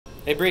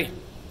Hey, Bri.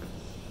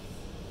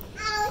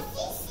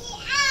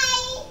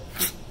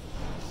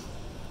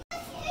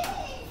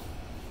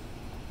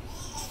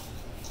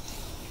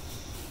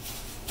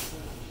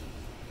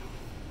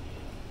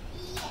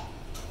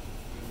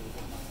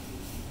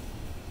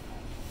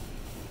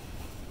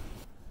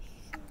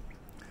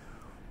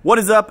 What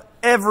is up,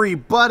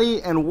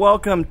 everybody, and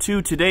welcome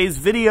to today's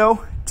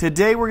video.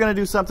 Today we're going to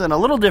do something a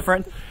little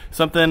different,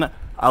 something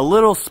a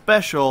little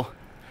special,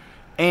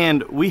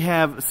 and we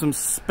have some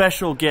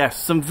special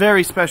guests, some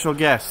very special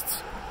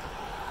guests.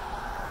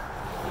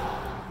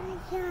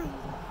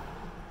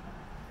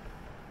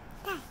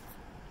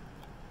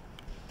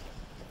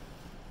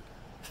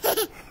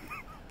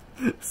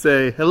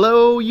 Say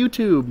hello,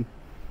 YouTube.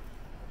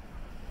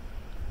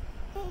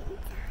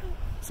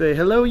 Say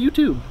hello,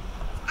 YouTube.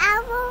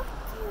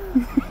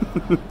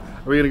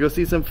 Are we gonna go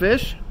see some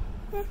fish?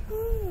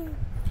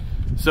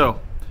 So,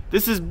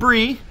 this is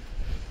Bri.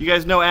 You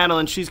guys know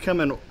Adalyn, she's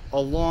coming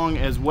along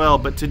as well.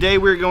 But today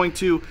we're going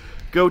to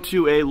go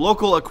to a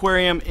local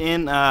aquarium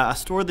in a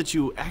store that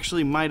you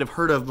actually might have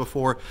heard of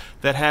before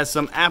that has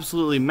some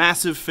absolutely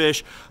massive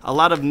fish, a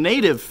lot of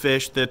native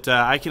fish that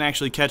I can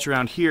actually catch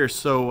around here.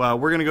 So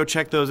we're gonna go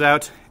check those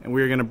out, and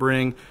we're gonna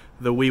bring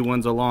the wee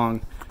ones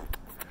along.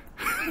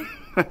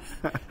 Are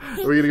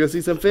we gonna go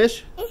see some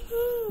fish?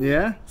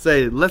 Yeah?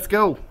 Say, let's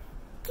go.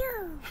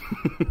 Go.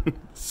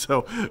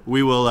 So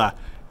we will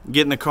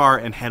get in the car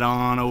and head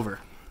on over.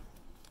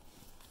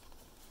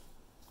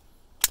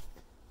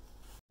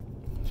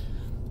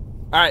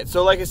 Alright,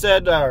 so like I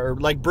said, or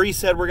like Bri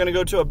said, we're gonna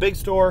go to a big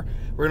store.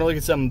 We're gonna look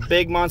at some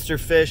big monster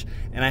fish,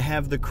 and I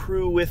have the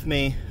crew with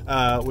me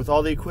with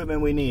all the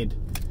equipment we need.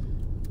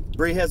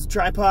 Bri has a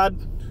tripod.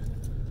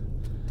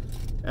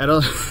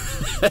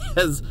 Adalyn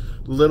has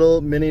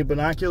little mini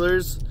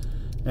binoculars.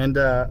 And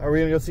are we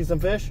gonna go see some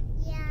fish?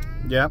 Yeah.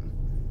 Yeah?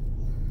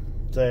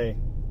 Say,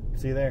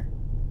 see you there.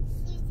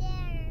 See you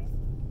there.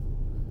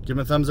 Give him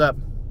a thumbs up.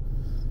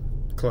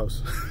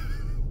 Close.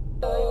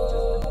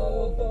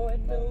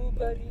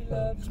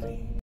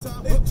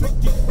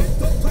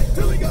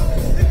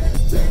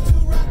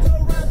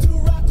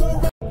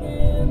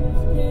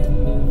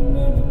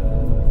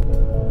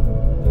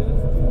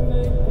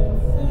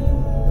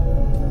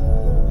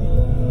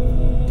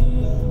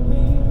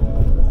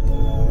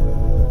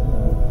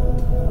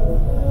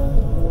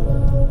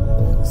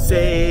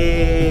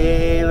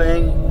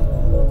 Sailing.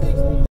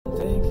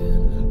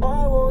 Thinking,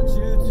 I want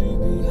you to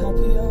be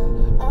happier.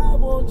 I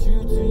want you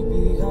to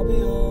be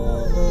happier.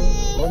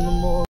 One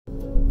more.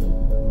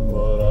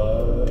 But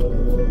I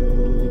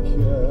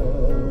can't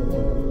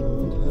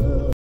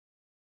help.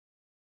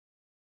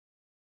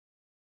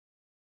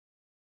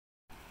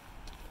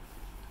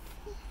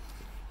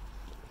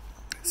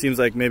 Seems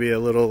like maybe a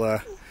little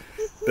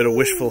bit of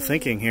wishful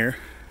thinking here.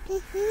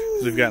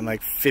 We've gotten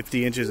like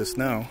 50 inches of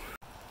snow.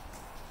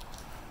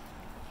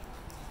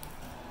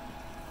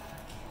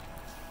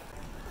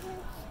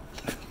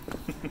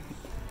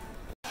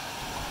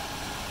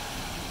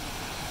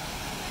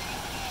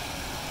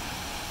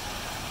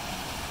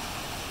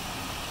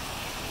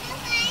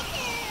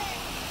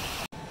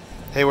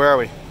 Hey, where are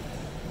we?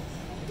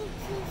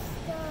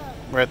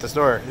 We're at the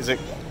store. Is it,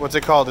 what's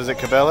it called? Is it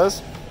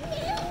Cabela's?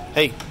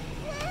 Hey,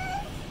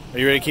 are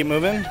you ready to keep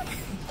moving?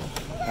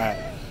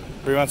 Alright,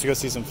 Bri wants to go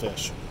see some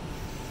fish.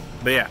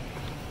 But yeah.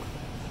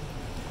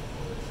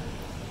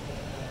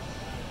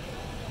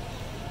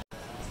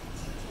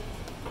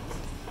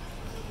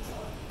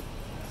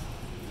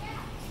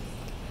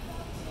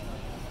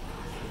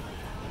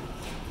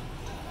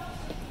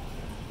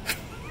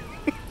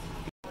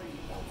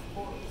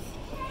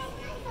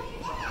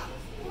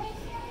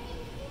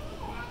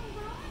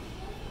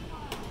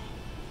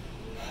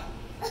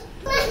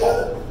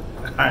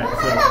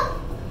 Alright, so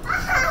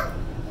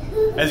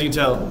as you can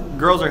tell,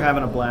 girls are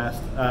having a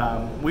blast.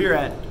 We are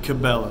at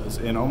Cabela's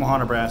in Omaha,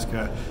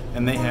 Nebraska,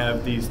 and they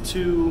have these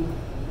two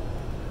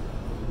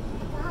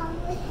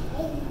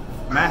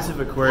massive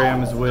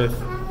aquariums with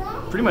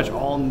pretty much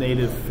all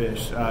native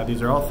fish.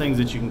 These are all things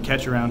that you can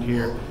catch around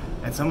here,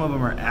 and some of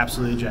them are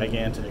absolutely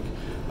gigantic.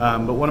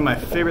 But one of my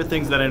favorite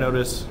things that I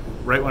notice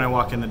right when I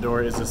walk in the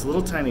door is this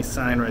little tiny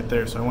sign right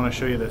there. So I want to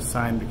show you this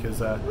sign because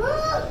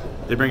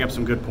they bring up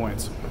some good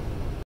points.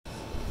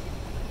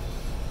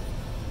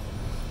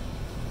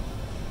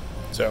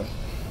 So,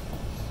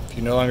 if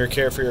you no longer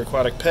care for your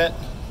aquatic pet,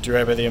 do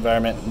right by the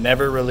environment.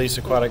 Never release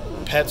aquatic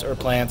pets or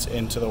plants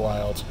into the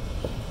wild.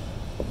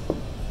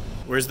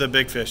 Where's the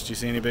big fish? Do you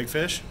see any big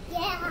fish?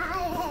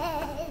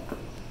 Yeah.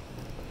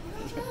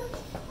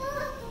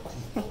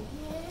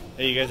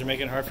 Hey, you guys are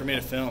making it hard for me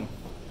to film.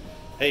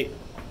 Hey,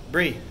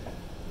 Bri.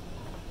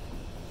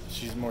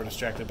 She's more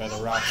distracted by the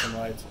rocks and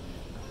lights.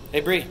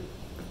 Hey, Bri.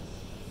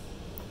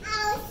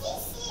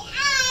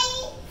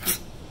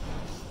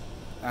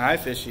 Hi,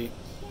 fishy.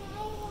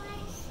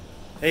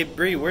 Hey,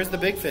 Bri, where's the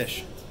big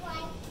fish?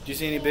 Do you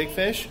see any big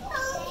fish?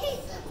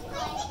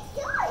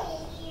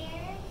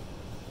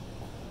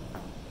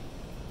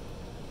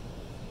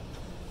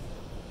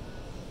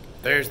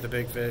 There's the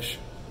big fish.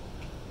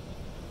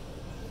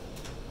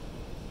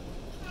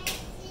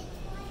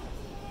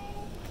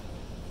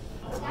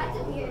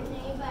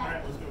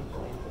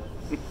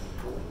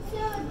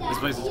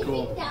 place is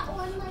cool.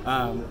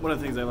 One of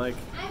the things I like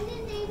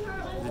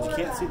is that you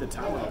can't see the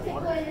top of the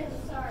water.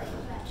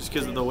 Just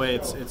because of the way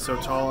it's so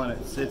tall and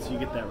it sits, you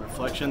get that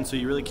reflection, so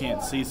you really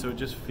can't see, so it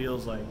just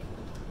feels like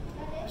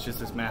it's just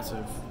this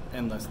massive,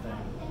 endless thing.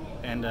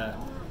 And I've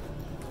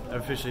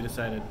officially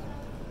decided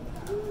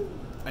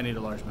I need a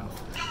largemouth.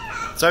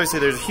 So obviously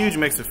there's a huge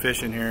mix of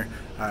fish in here.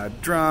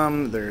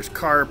 Drum, there's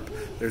carp,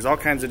 there's all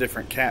kinds of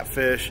different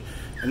catfish.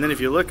 And then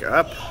if you look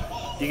up,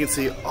 you can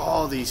see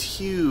all these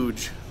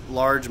huge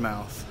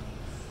largemouth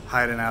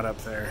hiding out up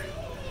there.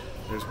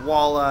 There's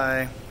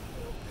walleye.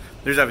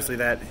 There's obviously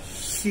that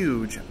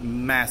huge,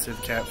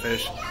 massive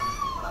catfish.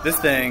 This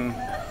thing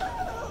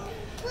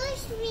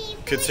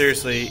could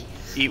seriously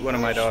eat one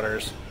of my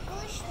daughters.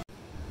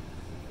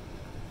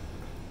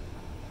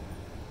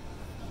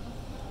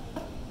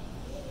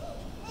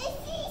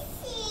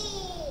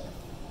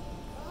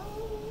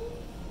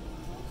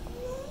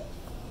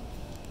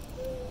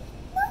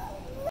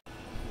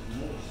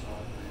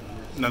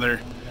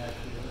 Another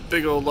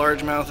big old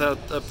largemouth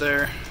up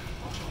there,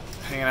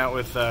 hanging out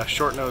with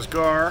short-nosed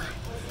gar.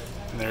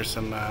 And there's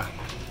some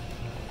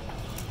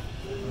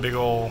big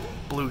old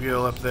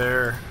bluegill up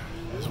there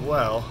as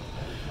well.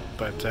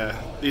 But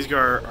these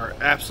gar are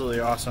absolutely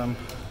awesome.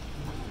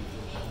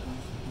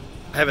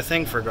 I have a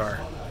thing for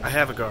gar. I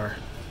have a gar.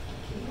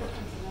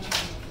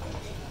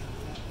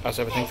 I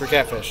also have a thing for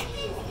catfish.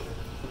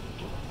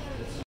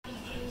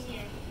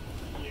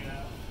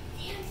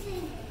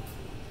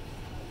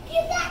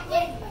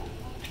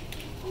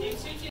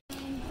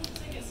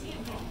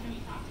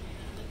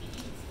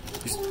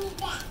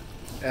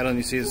 Adalyn,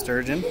 you see the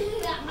sturgeon?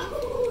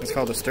 It's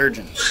called a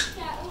sturgeon.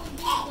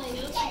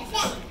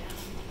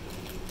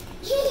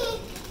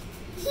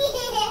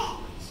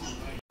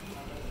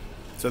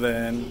 So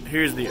then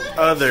here's the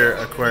other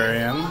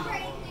aquarium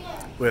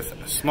with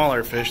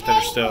smaller fish that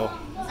are still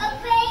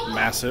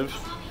massive.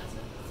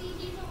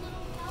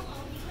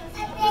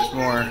 There's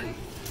more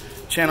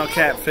channel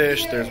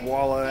catfish, there's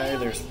walleye,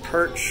 there's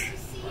perch,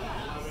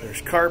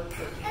 there's carp,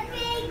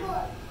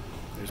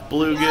 there's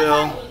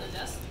bluegill.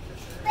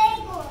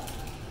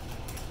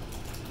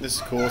 This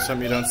is cool,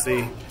 something you don't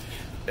see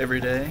every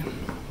day.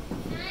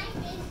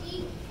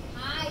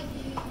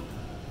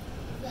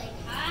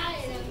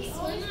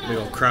 Big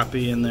old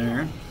crappie in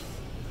there.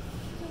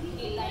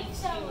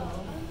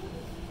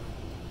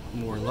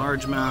 More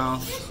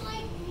largemouth.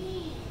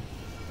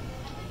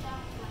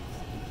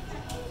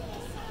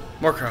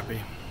 More crappie.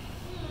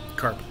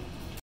 Carp.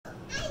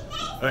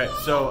 Alright,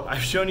 so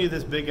I've shown you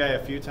this big guy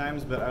a few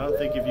times, but I don't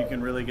think if you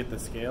can really get the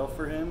scale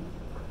for him.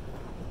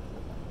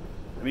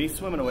 I mean, he's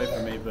swimming away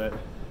from me, but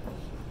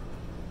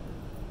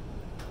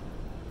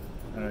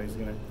I don't know, he's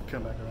gonna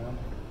come back around.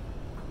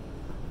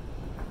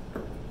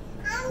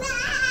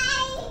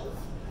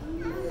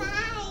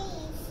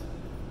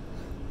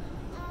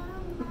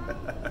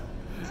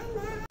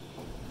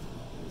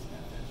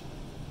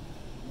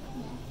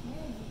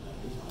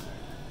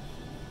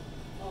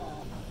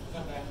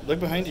 Look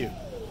behind you.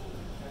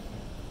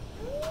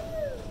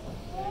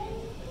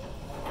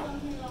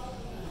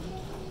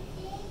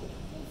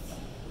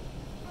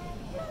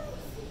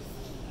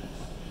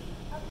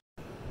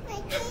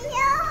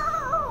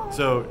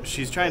 So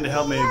she's trying to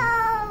help me.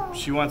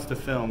 She wants to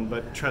film,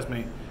 but trust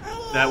me,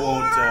 that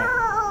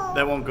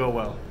won't go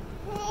well.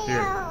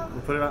 Here,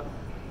 we'll put it on.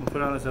 We'll put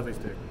it on the selfie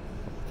stick.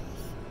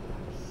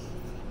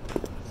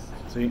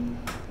 See?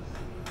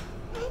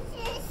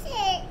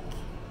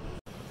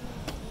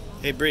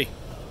 Hey Bri,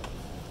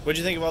 what'd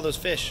you think of all those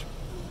fish?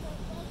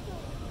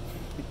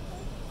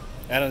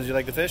 Adalyn, did you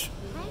like the fish?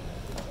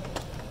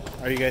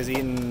 Are you guys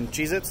eating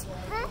Cheez-Its?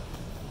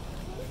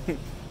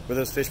 Were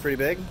those fish pretty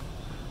big?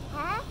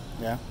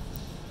 Yeah.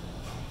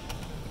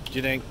 Do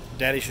you think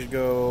Daddy should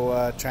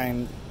go try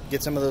and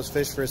get some of those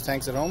fish for his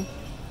tanks at home?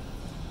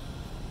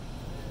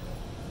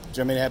 Do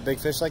you want me to have big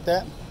fish like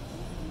that?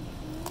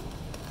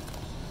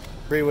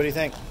 Bri, what do you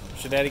think?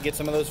 Should Daddy get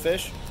some of those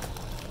fish?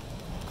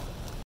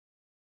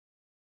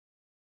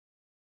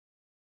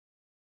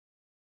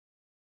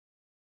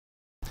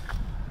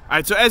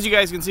 Alright, so as you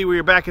guys can see, we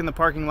are back in the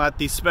parking lot.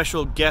 These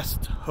special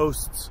guest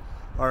hosts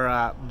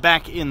are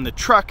back in the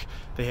truck.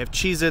 They have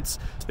Cheez-Its.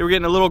 They were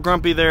getting a little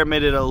grumpy there. It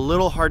made it a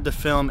little hard to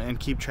film and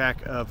keep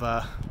track of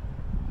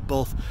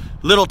both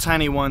little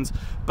tiny ones.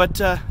 But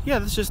yeah,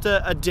 that's just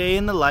a day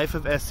in the life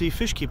of SC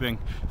fish keeping,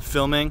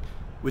 filming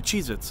with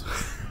Cheez-Its.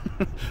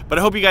 But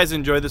I hope you guys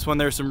enjoyed this one.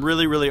 There's some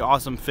really, really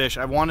awesome fish.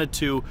 I wanted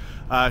to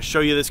show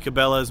you this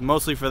Cabela's,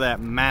 mostly for that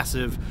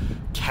massive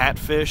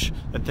catfish.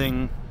 That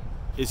thing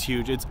is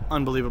huge. It's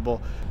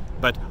unbelievable.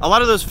 But a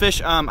lot of those fish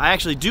I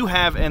actually do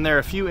have, and there are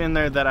a few in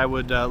there that I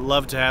would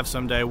love to have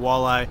someday.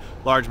 Walleye,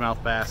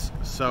 largemouth bass.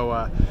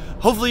 So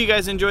hopefully you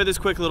guys enjoyed this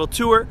quick little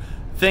tour.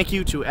 Thank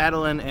you to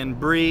Adalyn and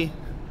Bri.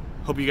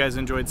 Hope you guys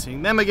enjoyed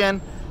seeing them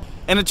again.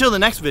 And until the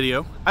next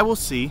video, I will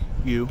see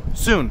you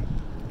soon.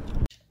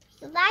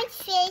 Bye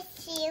fish,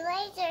 see you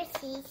later,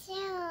 see you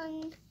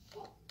soon.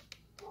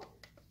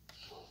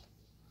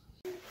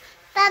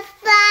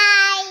 Bye-bye.